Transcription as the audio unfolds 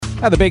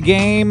Now the big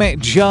game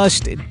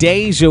just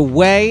days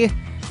away.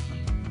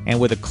 And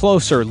with a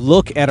closer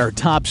look at our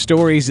top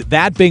stories,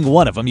 that being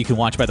one of them, you can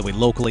watch, by the way,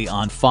 locally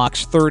on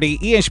Fox 30,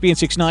 ESPN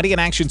 690, and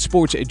Action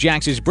Sports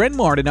Jax's Brent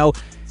Martineau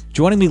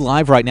joining me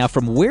live right now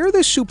from where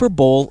the Super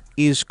Bowl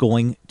is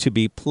going to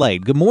be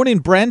played. Good morning,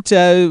 Brent.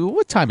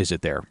 What time is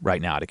it there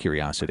right now, out of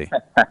curiosity?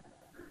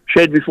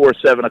 Shade before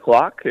 7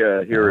 o'clock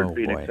here in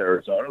Phoenix, boy.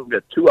 Arizona. We've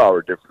got a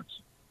 2-hour difference.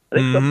 I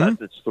think sometimes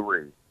it's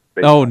 3.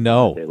 Oh,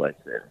 no. Daylight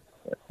savings.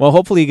 Well,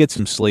 hopefully you get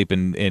some sleep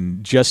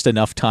and just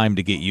enough time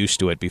to get used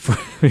to it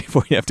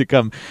before you have to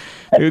come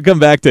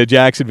back to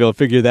Jacksonville and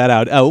figure that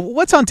out.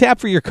 What's on tap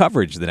for your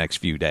coverage the next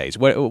few days?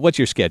 What's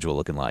your schedule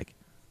looking like?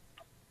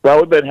 Well,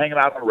 we've been hanging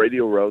out on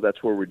Radio Row.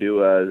 That's where we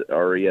do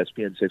our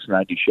ESPN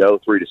 690 show,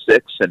 3 to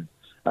 6, and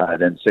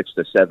then 6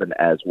 to 7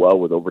 as well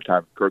with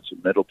overtime with Kurtz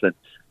and Middleton.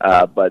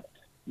 But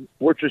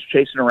we're just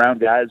chasing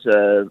around guys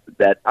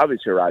that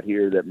obviously are out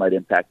here that might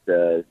impact,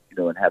 and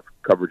have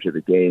coverage of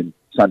the game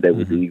Sunday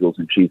with the Eagles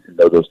and Chiefs and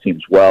know those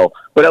teams well,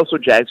 but also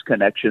Jags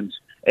connections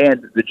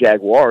and the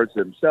Jaguars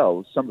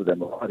themselves. Some of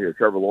them are out here.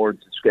 Trevor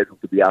Lawrence is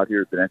scheduled to be out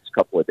here the next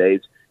couple of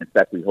days. In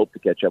fact, we hope to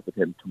catch up with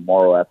him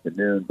tomorrow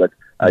afternoon, but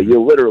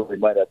you literally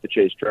might have to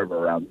chase Trevor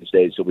around these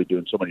days. He'll be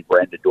doing so many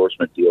brand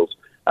endorsement deals.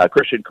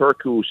 Christian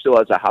Kirk, who still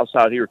has a house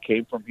out here,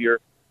 came from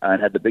here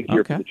and had the big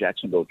year for the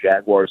Jacksonville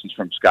Jaguars. He's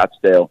from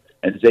Scottsdale.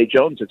 And Zay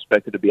Jones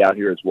expected to be out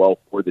here as well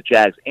for the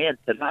Jags. And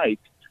tonight,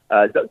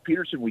 Doug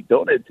Peterson, we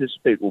don't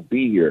anticipate will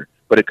be here,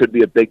 but it could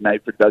be a big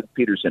night for Doug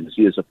Peterson as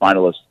he is a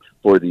finalist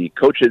for the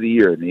Coach of the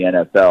Year in the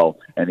NFL.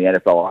 And the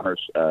NFL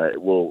Honors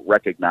will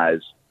recognize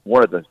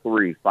one of the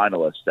 3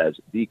 finalists as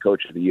the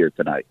Coach of the Year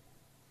tonight.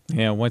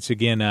 Yeah, once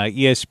again,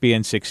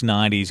 ESPN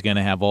 690 is going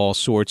to have all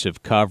sorts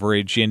of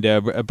coverage. And,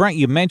 Brent,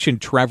 you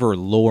mentioned Trevor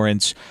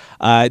Lawrence.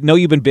 I know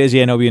you've been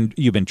busy. I know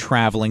you've been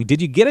traveling.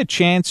 Did you get a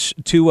chance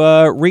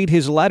to read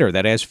his letter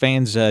that has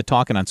fans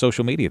talking on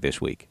social media this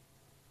week?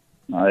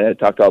 I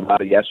talked about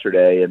it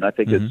yesterday, and I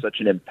think it's such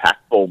an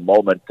impactful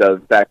moment.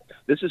 In fact,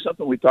 this is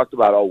something we talked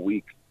about all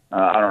week on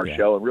our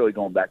show and really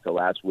going back to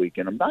last week.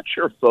 And I'm not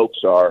sure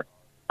folks are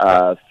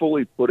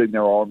fully putting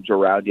their arms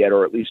around yet,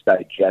 or at least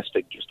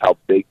digesting just how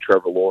big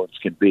Trevor Lawrence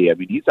can be. I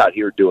mean, he's out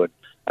here doing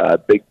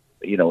big,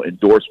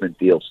 endorsement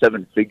deals,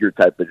 7-figure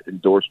type of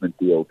endorsement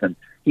deals. And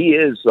he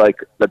is like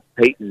the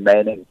Peyton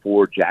Manning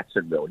for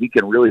Jacksonville. He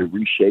can really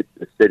reshape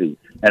the city.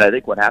 And I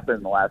think what happened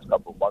in the last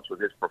couple of months with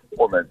his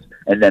performance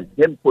and then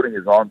him putting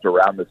his arms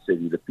around the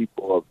city, the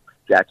people of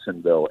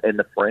Jacksonville and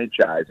the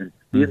franchise and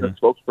being the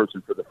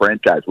spokesperson for the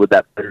franchise with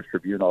that Players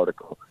Tribune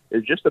article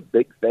is just a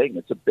big thing.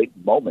 It's a big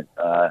moment.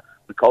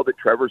 We called it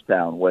Trevor's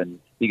Town when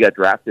he got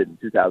drafted in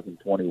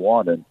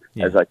 2021. And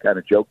as I kind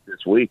of joked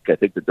this week, I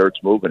think the dirt's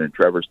moving in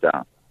Trevor's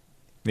Town.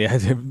 Yeah,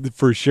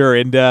 for sure.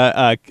 And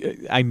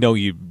I know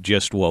you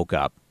just woke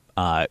up.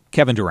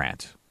 Kevin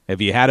Durant, have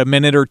you had a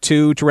minute or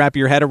two to wrap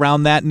your head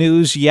around that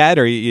news yet,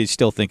 or are you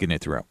still thinking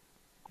it through?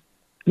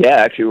 Yeah,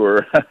 actually,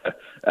 we're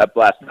up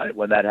last night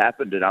when that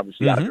happened, and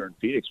obviously out here in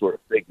Phoenix, we're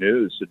big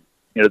news. And,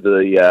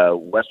 the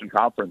Western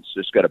Conference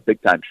just got a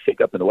big-time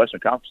shake-up, and the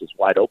Western Conference is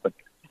wide open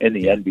in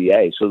the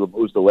NBA. So the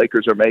moves the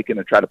Lakers are making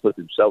to try to put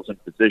themselves in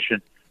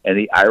position, and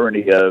the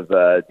irony of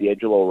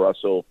D'Angelo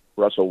Russell,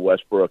 Russell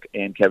Westbrook,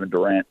 and Kevin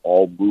Durant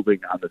all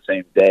moving on the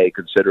same day,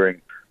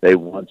 considering they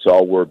once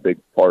all were a big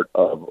part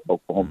of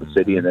Oklahoma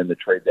City, and then the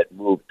trade that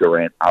moved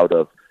Durant out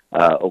of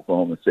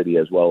Oklahoma City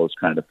as well is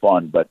kind of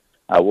fun. But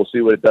we'll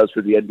see what it does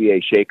for the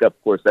NBA shakeup.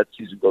 Of course, that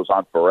season goes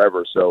on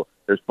forever, so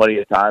there's plenty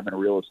of time in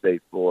real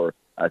estate for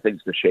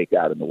things to shake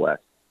out in the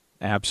West.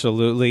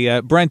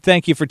 Absolutely. Brent,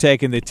 thank you for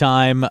taking the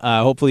time.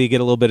 Hopefully you get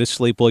a little bit of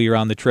sleep while you're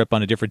on the trip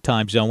on a different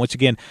time zone. Once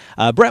again,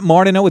 Brent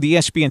Martineau with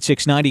ESPN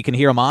 690. You can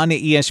hear him on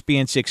the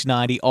ESPN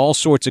 690. All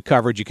sorts of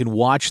coverage. You can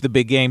watch the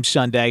big game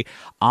Sunday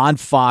on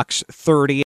Fox 30.